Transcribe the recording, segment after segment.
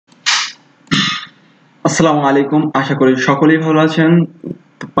আসসালামু আলাইকুম, আশা করি সকলেই ভালো আছেন।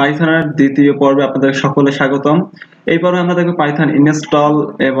 পাইথনের দ্বিতীয় পর্বে আপনাদের সকলে স্বাগতম। এই পর্বে আমরা দেখব পাইথন ইনস্টল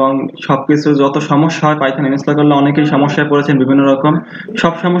এবং সবকিছু যত সমস্যা হয় পাইথন ইনস্টল করলে অনেকেই সমস্যায় পড়েছেন বিভিন্ন রকম।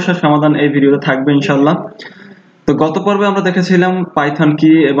 সব সমস্যার সমাধান এই ভিডিওতে থাকবে ইনশাআল্লাহ। তো গত পর্বে আমরা দেখেছিলাম পাইথন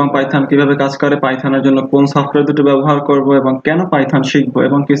কি এবং পাইথন কিভাবে কাজ করে, পাইথনের জন্য কোন সফটওয়্যার দুটো ব্যবহার করব এবং কেন পাইথন শিখবো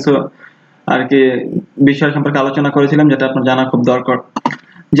এবং কিছু আর কি বিষয় সম্পর্কে আলোচনা করেছিলাম যেটা আপনার জানা খুব দরকার।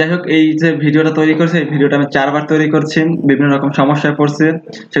 যাই হোক, এই যে ভিডিওটা তৈরি করছি এই ভিডিওটা আমি 4বার তৈরি করছি, বিভিন্ন রকম সমস্যায় পড়ছি,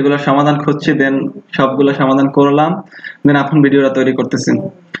 সেগুলোর সমাধান খুঁজছি, দেন সবগুলো সমাধান করলাম, দেন এখন ভিডিওটা তৈরি করতেছি।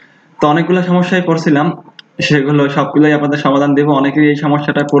 তো অনেকগুলো সমস্যায় পড়ছিলাম, সেগুলো সবগুলোই আপনাদের সমাধান দেব। অনেকেই এই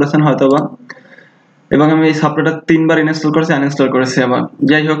সমস্যাটা পড়েছেন হয়তোবা, এবং আমি এই সফটওয়্যারটা 3বার ইনস্টল করেছি, আনইনস্টল করেছি আবার।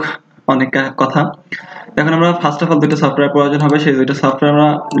 যাই হোক, অনেক কথা। এখন আমরা ফার্স্ট অফ অল দুটো সফটওয়্যার প্রয়োজন হবে, সেই দুটো সফটওয়্যার আমরা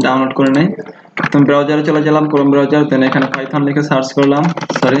ডাউনলোড করে নেই। প্রথম ব্রাউজারে চলে গেলাম, ক্রোম ব্রাউজার, দেন এখানে পাইথন লিখে সার্চ করলাম,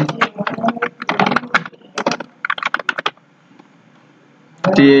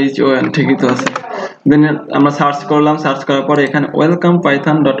 THON ঠিকই তো আছে। দেন আমরা সার্চ করলাম, সার্চ করার পরে এখানে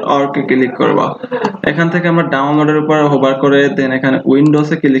welcomepython.org এ ক্লিক করব। এখান থেকে আমরা ডাউনলোডের উপর হোভার করে দেন এখানে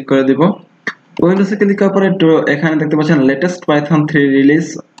উইন্ডোজে ক্লিক করে দিব। উইন্ডোজে ক্লিক করার পরে একটু এখানে দেখতে পাচ্ছেন লেটেস্ট পাইথন 3 রিলিজ,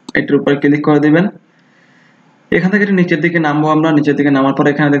 এটার উপর ক্লিক করে দিবেন। এখান থেকে একটু নিচের দিকে নামবো আমরা। নিচের দিকে নামার পরে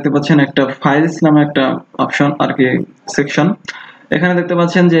এখানে দেখতে পাচ্ছেন একটা ফাইলস নামে একটা অপশন আর কি সেকশন। এখানে দেখতে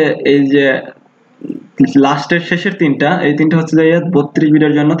পাচ্ছেন যে এই যে লাস্টের শেষের তিনটা, এই তিনটা হচ্ছে যে 32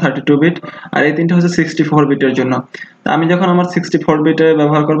 বিটের জন্য 32 বিট, আর এই তিনটা হচ্ছে 64 বিটের জন্য। তো আমি যখন আমার 64 বিটে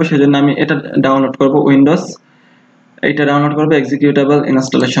ব্যবহার করব সেজন্য আমি এটা ডাউনলোড করব, উইন্ডোজ এইটা ডাউনলোড করব, এক্সিকিউটেবল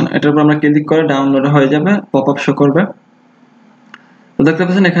ইনস্টলেশন, এটার উপর আমরা ক্লিক করে ডাউনলোড হয়ে যাবে, পপআপ শো করবে। তো দেখতে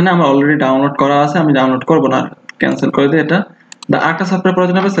পাচ্ছেন এখানে আমার অলরেডি ডাউনলোড করা আছে, আমি ডাউনলোড করব না, ক্যান্সেল করে দিই এটা। আরেকটা সফটওয়্যার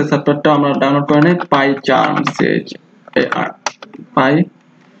প্রয়োজন হবে, সেই সফটওয়্যারটা আমরা ডাউনলোড করে নিই, pycharm,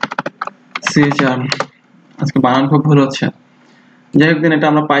 pycharm, আজকে বানান খুব ভুল হচ্ছে। যাই হোক, দিন এটা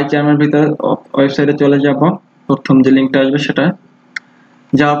আমরা pycharm-এর ভিতরে ওয়েবসাইটে চলে যাব, প্রথম যে লিংকটা আসবে সেটা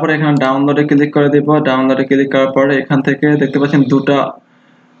যাওয়ার পরে এখানে ডাউনলোডে ক্লিক করে দিব। ডাউনলোডে ক্লিক করার পরে এখান থেকে দেখতে পাচ্ছেন দুটো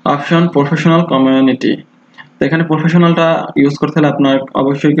অপশন, প্রফেশনাল, কমিউনিটি। তো এখানে প্রফেশনালটা ইউজ করতে হলে আপনার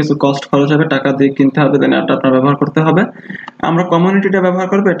অবশ্যই কিছু কস্ট খরচ হবে, টাকা দিয়ে কিনতে হবে, দেন এটা আপনার ব্যবহার করতে হবে। আমরা কমিউনিটিটা ব্যবহার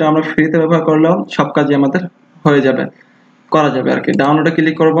করব, এটা আমরা ফ্রিতে ব্যবহার করলেও সব কাজই আমাদের হয়ে যাবে, করা যাবে আর কি। ডাউনলোডে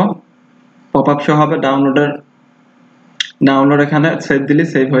ক্লিক করব, পপআপ শো হবে, ডাউনলোড এখানে সেভ দিলে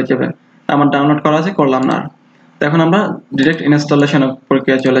সেভ হয়ে যাবে। আমার ডাউনলোড করা আছে, করলাম না। তো এখন আমরা ডাইরেক্ট ইনস্টলেশন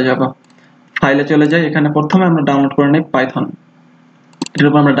প্রক্রিয়া চলে যাব। ফাইলে চলে যাই, এখানে প্রথমে আমরা ডাউনলোড করে নিই পাইথন, এটার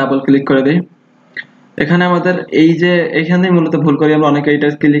উপর আমরা ডাবল ক্লিক করে দিই। এখানে আমাদের এই যে এইখানেই মূলত ভুল করি আমরা, অনেকে এটা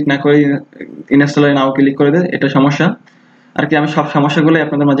ক্লিক না করে ইনস্টলে নাও ক্লিক করে দেয়, এটা সমস্যা আর কি। আমি সব সমস্যাগুলোই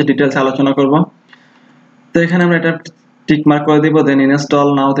আপনাদের মাঝে ডিটেইলস আলোচনা করব। তো এখানে আমরা এটা টিক মার্ক করে দিব, দেন ইনস্টল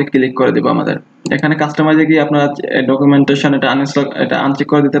নাওতে ক্লিক করে দিব। আমাদের এখানে কাস্টমাইজে গিয়ে আপনারা ডকুমেন্টেশন এটা আনইনস্টল, এটা আনচেক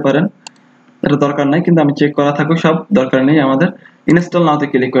করে দিতে পারেন, এটা দরকার নাই, কিন্তু আমি চেক করা থাকুক, সব দরকার নেই আমাদের। ইনস্টল নাওতে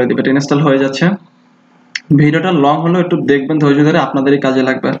ক্লিক করে দিব, এটা ইনস্টল হয়ে যাচ্ছে। ভিডিওটা লং হলো, একটু দেখবেন ধৈর্য ধরে, আপনাদেরই কাজে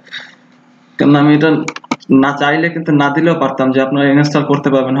লাগবে। কারণ আমি এটা না চাইলে কিন্তু না দিলেও পারতাম যে আপনারা ইনস্টল করতে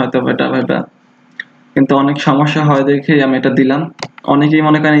পারবেন হয়তো এটা ভেবে, কিন্তু অনেক সমস্যা হয় দেখে আমি এটা দিলাম। অনেকেই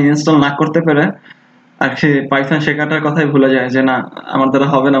মনে করেন ইনস্টল না করতে পারে আর কি পাইথন শেখাটার কথাই ভুলে যায় যে না আমার দ্বারা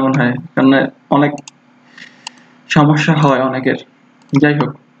হবে না মনে হয়, কারণ অনেক সমস্যা হয় অনেকের। যাই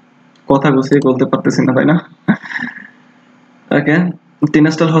হোক, কথা গুছিয়ে বলতে পারতেছি না, তাই না? ওকে,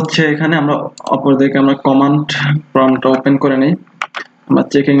 ইনস্টল হচ্ছে। এখানে আমরা অপরদিকে আমরা কমান্ড প্রম্পট ওপেন করে নেই আমরা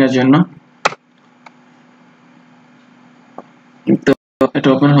চেকিং এর জন্য। তো এটা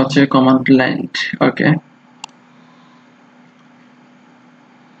ওপেন হচ্ছে কমান্ড লাইন। ওকে,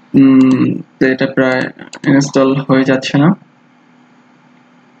 তো এটা প্রায় ইনস্টল হয়ে যাচ্ছে না।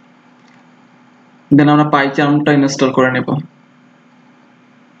 দেন আমরা পাইচার্মটা ইনস্টল করে নেব।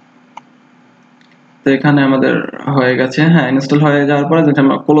 তো এখানে আমাদের হয়ে গেছে, হ্যাঁ ইনস্টল হয়ে যাওয়ার পরে যেটা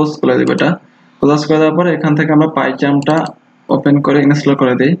আমরা ক্লোজ করে দেব, এটা ক্লোজ করে দেওয়ার পরে এখান থেকে আমরা পাইচার্মটা ওপেন করে ইনস্টল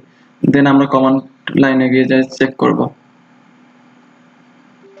করে দেই। দেন আমরা কমান্ড লাইনে গিয়ে যাই চেক করব।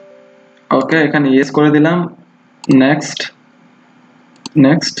 ওকে, এখানে ইয়েস করে দিলাম, নেক্সট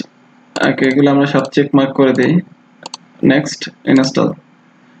নেক্সট। ওকে, এগুলো আমরা সব চেক মার্ক করে দেই, নেক্সট ইনস্টল।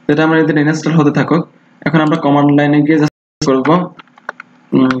 এটা আমরা এদের ইনস্টল হতে থাকুক। এখন আমরা কমান্ড লাইনে গিয়ে করব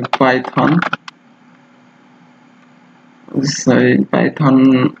পাইথন,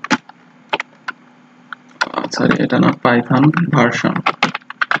 এটা না, পাইথন ভার্সন।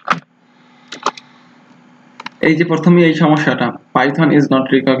 এই যে প্রথমে এই সমস্যাটা, Python is not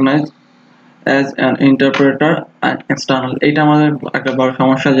recognised as an interpreter external, এটা আমাদের একটা বড়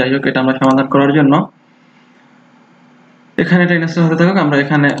সমস্যা। যাই হোক, এটা আমরা সমাধান করার জন্য এখানে এটা ইনস্টল হতে থাকুক। আমরা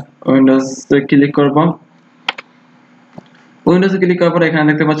এখানে উইন্ডোজ ক্লিক করব, উইন্ডোজে ক্লিক করার পরে এখানে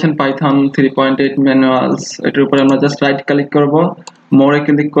দেখতে পাচ্ছেন পাইথন 3.8 ম্যানুয়ালস, এটার উপরে আমরা জাস্ট রাইট ক্লিক করব, মোরে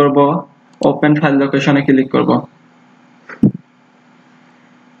ক্লিক করব, ওপেন ফাইল লোকেশনে ক্লিক করব।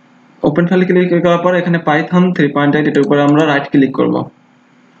 ওপেন ফাইল ক্লিক করার পর এখানে পাইথন 3.8 এটার উপরে আমরা রাইট ক্লিক করব,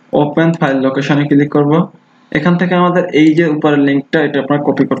 ওপেন ফাইল লোকেশনে ক্লিক করব। এখান থেকে আমাদের এই যে উপরের লিংকটা এটা আপনার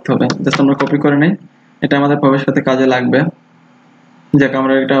কপি করতে হবে, জাস্ট আমরা কপি করে নেই, এটা আমাদের ভবিষ্যতে কাজে লাগবে, যাকে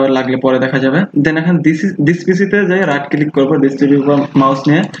আমরা এটা লাগলে পরে দেখা যাবে। দেন এখন দিস পিসিতে যাই রাইট ক্লিক করব, দিস পিসি মাউস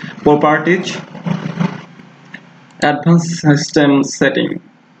নিয়ে properties, advance system setting,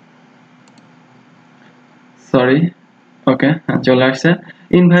 sorry okay চলে আসছে,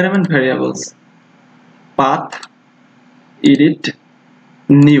 environment variables, path, edit,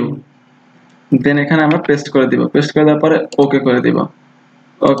 new. দেন এখানে আমরা পেস্ট করে দিব, পেস্ট করে দেওয়ার পরে ওকে করে দিব,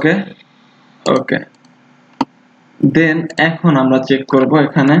 ওকে ওকে। দেন এখন আমরা চেক করব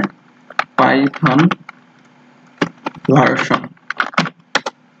এখানে পাইথন ভার্সন,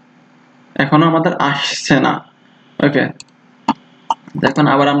 এখনো আমাদের আসছে না। ওকে, দেখুন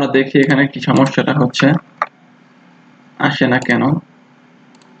আবার আমরা দেখি এখানে কি সমস্যাটা হচ্ছে, আসে না কেন।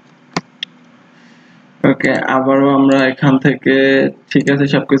 ওকে, আবারও আমরা এখান থেকে ঠিক আছে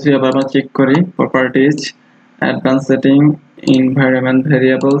সবকিছু আবার আমরা চেক করি, properties, advance setting, environment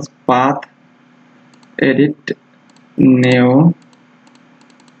variables, path, edit, new.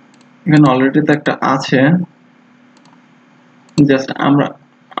 এখানে অলরেডি তো একটা আছে, জাস্ট আমরা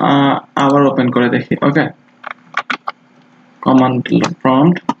আবার ওপেন করে দেখি। ওকে, কমান্ড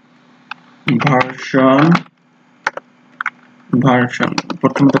প্রম্পট ভার্সন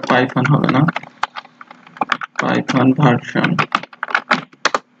প্রথমে তো পাইথন হবে না, পাইথন ভার্সন,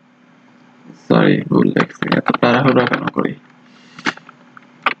 সরি ভুল লিখছি, এত তাড়াহুড়ো কেন করি।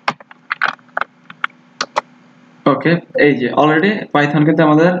 ওকে, এই যে অলরেডি পাইথন কিন্তু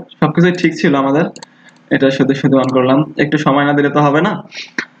আমাদের সবকিছু ঠিক ছিল, আমাদের এটা শুধু শুধু অন করলাম, একটু সময় না দিলে তো হবে না।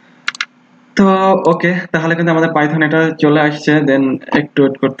 তো ওকে, তাহলে কিন্তু আমাদের পাইথন এটা চলে আসছে। দেন একটু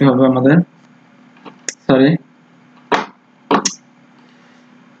ওয়েট করতে হবে আমাদের, সরি।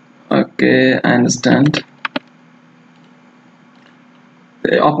 Okay, I understand.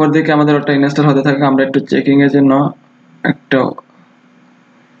 অপরদিকে আমাদের ওটা ইনস্টল হতে থাকে, আমরা একটু চেকিং এর জন্য একটু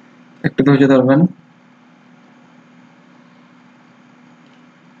ধৈর্য ধরবেন।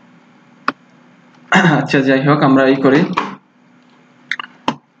 আচ্ছা যাই হোক, আমরা এই করি,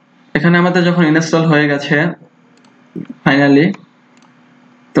 এখানে আমাদের যখন ইনস্টল হয়ে গেছে ফাইনালি,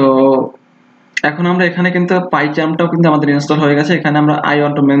 তো এখন আমরা এখানে কিন্তু পাইচার্মটাও কিন্তু আমাদের ইনস্টল হয়ে গেছে। এখানে আমরা I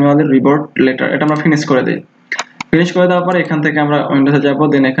want to manually রিবোর্ট letter, এটা আমরা ফিনিশ করে দিই। ফিনিশ করে দেওয়ার পরে এখান থেকে আমরা উইন্ডোজে যাব,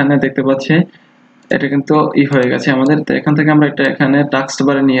 দেন এখানে দেখতে পাচ্ছি এটা কিন্তু হয়ে গেছে আমাদের। তো এখান থেকে আমরা এটা এখানে টাস্ক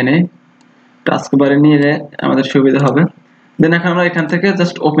বারে নিয়ে নেই, টাস্ক বারে নিয়ে আমাদের সুবিধা হবে। দেন এখন আমরা এখান থেকে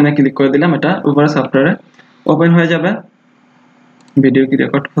জাস্ট ওপেনে ক্লিক করে দিলাম, এটা উপরে সফটওয়্যারে ওপেন হয়ে যাবে। ভিডিও কি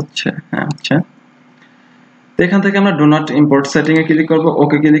রেকর্ড হচ্ছে? হ্যাঁ আচ্ছা। তো এখান থেকে আমরা do not import setting A click করব,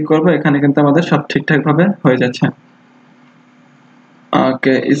 ওকে ক্লিক করব, এখানে কিন্তু আমাদের সব ঠিকঠাক ভাবে হয়ে যাচ্ছে।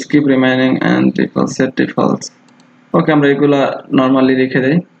 ওকে, skip remaining and default set defaults. ওকে, আমরা এগুলা নরমালি রেখে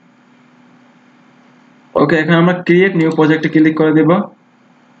দেই। ওকে, এখানে আমরা ক্রিয়েট নিউ প্রজেক্টে ক্লিক করে দেব।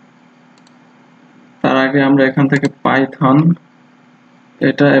 তার আগে আমরা এখান থেকে পাইথন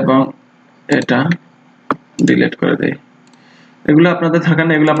এটা এবং এটা ডিলিট করে দেই। এগুলো আপনাদের থাকবে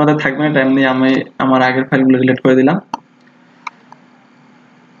না, এগুলো আপনাদের থাকবে না, টাইম নিয়ে আমি আমার আগের ফাইলগুলো ডিলিট করে দিলাম।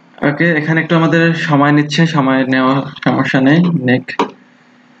 ওকে, এখানে একটু আমাদের সময় নিচ্ছে, সময় নেওয়ার সমস্যা নেই, নেক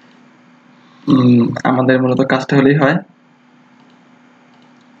আমাদের মূলত কাজটা হলেই হয়।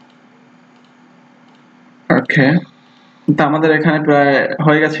 ওকে, তো আমাদের এখানে প্রায়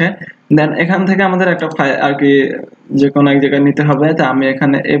হয়ে গেছে। দেন এখান থেকে আমাদের একটা ফাইল আর কি যে কোনো এক জায়গায় নিতে হবে। তো আমি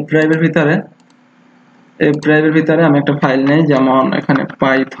এখানে এফ ড্রাইভের ভিতরে আমি একটা ফাইল নেই, যেমন এখানে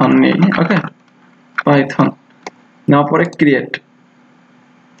পাইথন নেই। ওকে, পাইথন নেওয়ার পরে ক্রিয়েট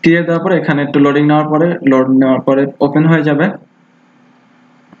দেওয়ার পরে এখানে একটু লোড নেওয়ার পরে ওপেন হয়ে যাবে।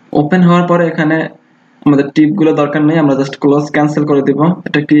 ওপেন হওয়ার পরে এখানে আমাদের টিপগুলো দরকার নেই, আমরা জাস্ট ক্লোজ ক্যান্সেল করে দিব।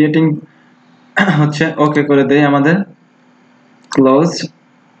 এটা ক্রিয়েটিং হচ্ছে, ওকে করে দেই আমাদের, ক্লোজ,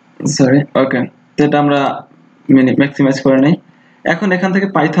 সরি। ওকে, তো এটা আমরা ম্যাক্সিমাইজ করে নেই। এখন এখান থেকে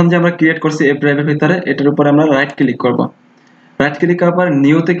পাইথন যে আমরা ক্রিয়েট করছি এফ ড্রাইভের ভিতরে, এটার উপরে আমরা রাইট ক্লিক করব, রাইট ক্লিক করার পর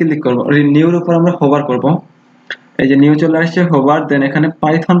নিউতে ক্লিক করব, নিউর উপর আমরা হোভার করব, এই যে নিউ চলে আসছে, হোভার। দেন এখানে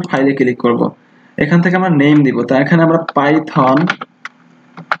পাইথন ফাইলে ক্লিক করব, এখান থেকে আমরা নেম দিব। তো এখানে আমরা পাইথন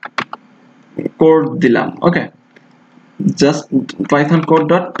কোড দিলাম। ওকে, just Python code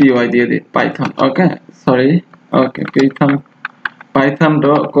dot PY দিয়ে দিই, পাইথন, ওকে সরি, ওকে পাইথন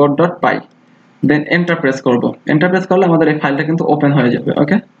কোড ডট পাই। দেন এন্টার প্রেস করব, এন্টার প্রেস করলে আমাদের এই ফাইলটা কিন্তু ওপেন হয়ে যাবে।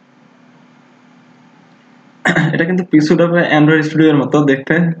 ওকে, এটা কিন্তু পিসুটা প্রায় অ্যান্ড্রয়েড স্টুডিওর মতো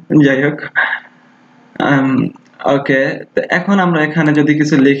দেখতে, যাই হোক। ওকে, তো এখন আমরা এখানে যদি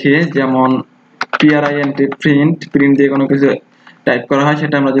কিছু লিখি, যেমন প্রিন্ট দিয়ে কোনো কিছু টাইপ করা হয়,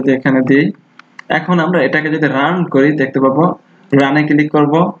 সেটা আমরা যদি এখানে দিই, এখন আমরা এটাকে যদি রান করি দেখতে পাবো, রানে ক্লিক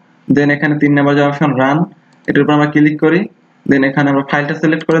করব, দেন এখানে 3 নম্বর যে অপশন রান, এটার উপর আমরা ক্লিক করি, দেন এখানে আমরা ফাইলটা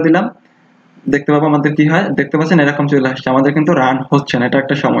সিলেক্ট করে দিলাম, দেখতে পাবো আমাদের কি হয়, দেখতে পাচ্ছেন এরকম চলে আসছে, আমাদের কিন্তু রান হচ্ছে না, এটা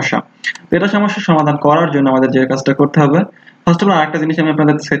একটা সমস্যা। তো এটা সমস্যার সমাধান করার জন্য আমাদের যে কাজটা করতে হবে, ফার্স্ট অফ অল আরেকটা জিনিস আমি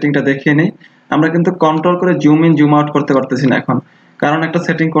আপনাদের সেটিংটা দেখিয়ে নিই। আমরা কিন্তু কন্ট্রোল করে জুম ইন জুম আউট করতে পারতেছি না এখন, কারণ একটা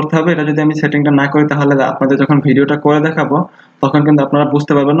সেটিং করতে হবে। এটা যদি আমি সেটিংটা না করি, তাহলে আপনাদের যখন ভিডিওটা করে দেখাবো তখন কিন্তু আপনারা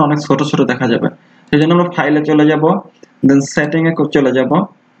বুঝতে পারবেন না, অনেক ছোট ছোট দেখা যাবে। সেই জন্য আমরা ফাইলে চলে যাব, দেন সেটিং এ চলে যাব,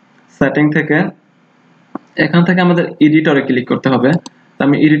 সেটিং থেকে এখান থেকে আমাদের এডিটরে ক্লিক করতে হবে।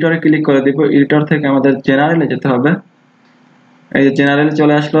 আমি এডিটরে ক্লিক করে দিব, এডিটর থেকে আমাদের জেনারেলে যেতে হবে। এই যে জেনারেলে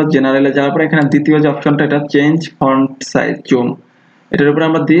চলে আসলো, জেনারেলে যাওয়ার পর এখানে দ্বিতীয় যে অপশনটা, এটা চেঞ্জ ফন্ট সাইজ জুম, এটার উপরে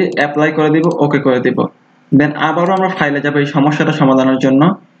আমরা দিয়ে অ্যাপ্লাই করে দিব, ওকে করে দিব। দেন আবারও আমরা ফাইলে যাব এই সমস্যাটা সমাধানের জন্য।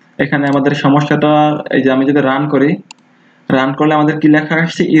 এখানে আমাদের সমস্যাটা, এই যে আমি যদি রান করি, রান করলে আমাদের কি লেখা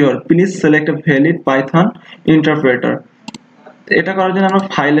আসছে, error please select a valid Python interpreter. এটা করার জন্য আমরা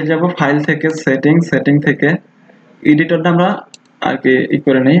ফাইলে যাব, ফাইল থেকে সেটিং থেকে এডিটরটা আমরা আর কি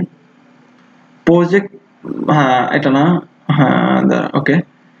করে নেই, প্রজেক্ট, হ্যাঁ এটা না, হ্যাঁ ওকে,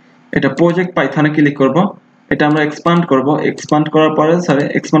 এটা প্রজেক্ট পাইথনে ক্লিক করব, এটা আমরা এক্সপান্ড করব, এক্সপান্ড করার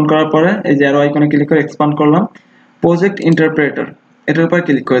পরে এই যে অ্যারো আইকনে ক্লিক করে এক্সপান্ড করলাম, প্রজেক্ট ইন্টারপ্রেটার এটার উপর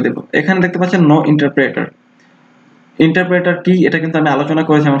ক্লিক করে দেব। এখানে দেখতে পাচ্ছেন নো ইন্টারপ্রেটার। ইন্টারপ্রেটার কি, এটা কিন্তু আমি আলোচনা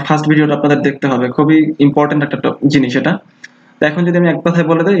করেছি আমার ফার্স্ট ভিডিওটা, আপনাদের দেখতে হবে, খুবই ইম্পর্টেন্ট একটা জিনিস এটা। তো এখন যদি আমি এক কথায়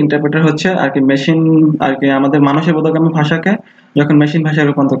বলে দিই, ইন্টারপ্রেটার হচ্ছে আর কি মেশিন, আর কি আমাদের মানুষের বোধগম্য ভাষাকে যখন মেশিন ভাষায়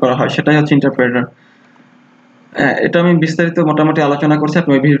রূপান্তর করা হয়, সেটাই হচ্ছে ইন্টারপ্রেটার। এটা আমি বিস্তারিত মোটামুটি আলোচনা করছি,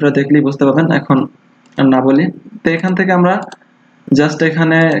 আপনি ওই ভিডিওটা দেখলেই বুঝতে পারবেন, এখন না বলি। তো এখান থেকে আমরা জাস্ট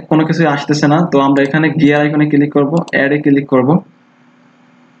এখানে কোনো কিছু আসতেছে না, তো আমরা এখানে গিয়ার আইকনে ক্লিক করব, অ্যাড এ ক্লিক করব,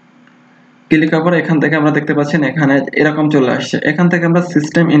 ক্লিক করার পর এখান থেকে আমরা দেখতে পাচ্ছেন এখানে এরকম চলে আসছে। এখান থেকে আমরা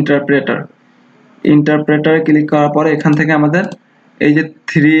সিস্টেম ইন্টারপ্রেটারে ক্লিক করার পরে এখান থেকে আমাদের এই যে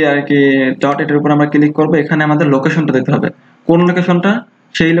 3 আর কি ডট, এটার উপর আমরা ক্লিক করব। এখানে আমাদের লোকেশনটা দিতে হবে, কোন লোকেশনটা,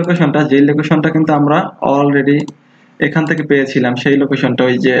 সেই লোকেশনটা যেই লোকেশনটা কিন্তু আমরা অলরেডি এখান থেকে পেয়েছিলাম, সেই লোকেশনটা।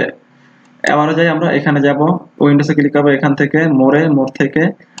 ওই যে আবারও যাই, আমরা এখানে যাব, উইন্ডোজে ক্লিক করব, এখান থেকে মোর থেকে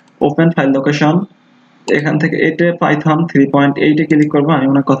ওপেন ফাইল লোকেশন, এখান থেকে এতে পাইথন 3.8 এ ক্লিক করব। আমি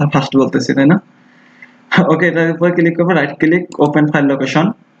ওনার কথা ফার্স্ট বলতেছি, তাই না? ওকে, এটার উপর ক্লিক করব, right click, open file location,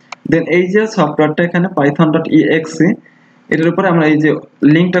 দেন এই যে সফটওয়্যারটা এখানে python.exe, এটার উপরে আমরা এই যে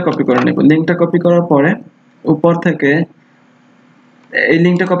লিংকটা কপি করে নেব। লিংকটা কপি করার পরে উপর থেকে এই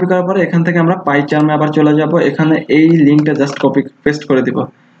লিংকটা কপি করার পরে এখান থেকে আমরা পাইচার্মে আবার চলে যাব, এখানে এই লিংকটা জাস্ট কপি পেস্ট করে দিব,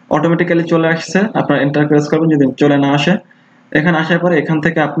 অটোমেটিক্যালি চলে আসছে। আপনারা এন্টার প্রেস করবেন, যদি চলে না আসে, এখানে আসার পরে এখান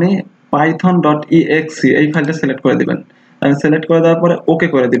থেকে আপনি python.exe এই ফাইলটা সিলেক্ট করে দিবেন। আমি সিলেক্ট করে দেওয়ার পরে ওকে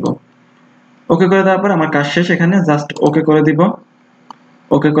করে দিব, ওকে করে দেওয়ার পরে আমার কাজ শেষ, এখানে জাস্ট ওকে করে দিব।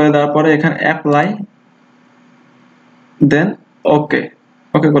 ওকে করে দেওয়ার পরে এখানে অ্যাপ্লাই, দেন ওকে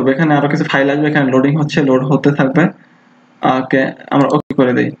করবো। এখানে আরো কিছু ফাইল আসবে, এখানে লোডিং হচ্ছে, লোড হতে থাকবে। ওকে, আমরা ওকে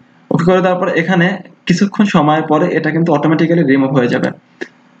করে দেই। ওকে করে দেওয়ার পরে এখানে কিছুক্ষণ সময় পরে এটা কিন্তু অটোমেটিক্যালি রিমুভ হয়ে যাবে।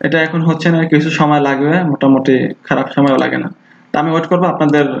 এটা এখন হচ্ছে না, কিছু সময় লাগবে, মোটামুটি খারাপ সময়ও লাগে না। তা আমি ওয়েট করবো,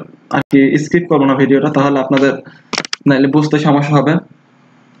 আপনাদের আর কি স্কিপ করবো না ভিডিওটা, তাহলে আপনাদের নাইলে বুঝতে সমস্যা হবে।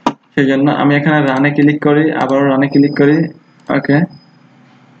 সেই জন্য আমি এখানে রানে ক্লিক করি, আবারও রানে ক্লিক করি। ওকে,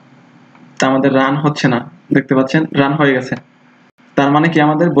 তা আমাদের রান হচ্ছে না, দেখতে পাচ্ছেন রান হয়ে গেছে। তার মানে কি,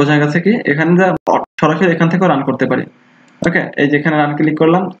 আমাদের বোঝা গেছে কি এখানে সরাসরি এখান থেকেও রান করতে পারি। ওকে, এই যে এখানে রান ক্লিক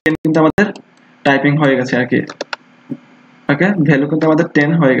করলাম, কিন্তু আমাদের টাইপিং হয়ে গেছে আর কি। ওকে, ভ্যালু কিন্তু আমাদের 10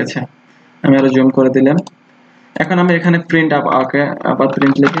 হয়ে গেছে। আমি আরো জুম করে দিলাম। এখন আমি এখানে প্রিন্ট আবার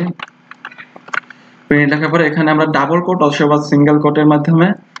প্রিন্ট লিখি। প্রিন্ট লেখার পরে এখানে আমরা ডাবল কোট অথবা সিঙ্গেল কোটের মাধ্যমে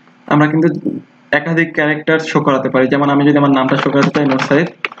আমরা কিন্তু একাধিক ক্যারেক্টার শো করাতে পারি। যেমন আমি যদি আমার নামটা শো করাতে চাই, নোটসাইড,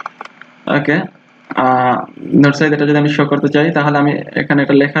 ওকে, নোটসাইড, এটা যদি আমি শো করতে চাই, তাহলে আমি এখানে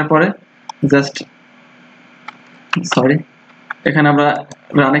এটা লেখার পরে জাস্ট এখানে আমরা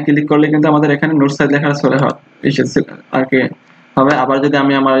রানে ক্লিক করলে কিন্তু আমাদের এখানে নোটসাইড লেখা চলে হয় আর কি হবে। আবার যদি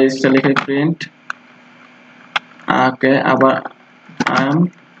আমি আমার স্টাইল লিখে প্রিন্ট, ওকে, আবার আই এম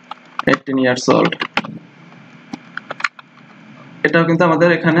 18 years old, এটাও কিন্তু আমাদের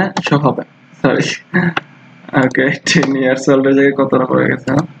এখানে শো হবে। সরি, ওকে, 10 years old এর জায়গায় কতটা পড়ে গেছে,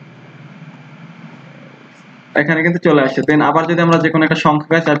 এখানে কিন্তু চলে আসছে। দেন আবার যদি আমরা যে কোনো একটা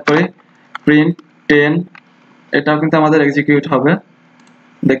সংখ্যা টাইপ করি, প্রিন্ট 10, এটাও কিন্তু আমাদের এক্সিকিউট হবে।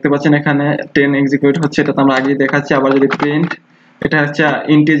 দেখতে পাচ্ছেন এখানে 10 এক্সিকিউট হচ্ছে, এটা তো আমরা আগেই দেখাচ্ছি। আবার যদি প্রিন্ট এটা হচ্ছে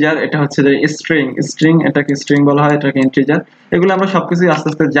ইন্টিজার, এটা হচ্ছে যে স্ট্রিং, এটাকে স্ট্রিং বলা হয়, এটাকে ইন্টিজার। এগুলো আমরা সবকিছু আস্তে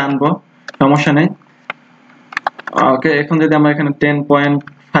আস্তে জানবো, সমস্যা নেই। ওকে, এখন যদি আমরা এখানে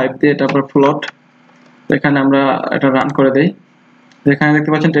 10.5 দিয়ে তারপর ফ্লোট, এখানে আমরা এটা রান করে দেই, এখানে দেখতে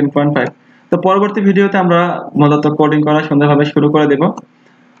পাচ্ছেন 10.5। তো পরবর্তী ভিডিওতে আমরা মূলত কোডিং করা সুন্দরভাবে শুরু করে দেব।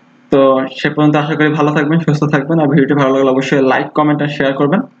 তো সে পর্যন্ত আশা করি ভালো থাকবেন, সুস্থ থাকবেন, আর ভিডিওটি ভালো লাগলে অবশ্যই লাইক, কমেন্ট আর শেয়ার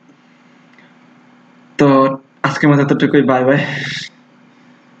করবেন। তো আজকের মতো এতটুকুই, বাই বাই।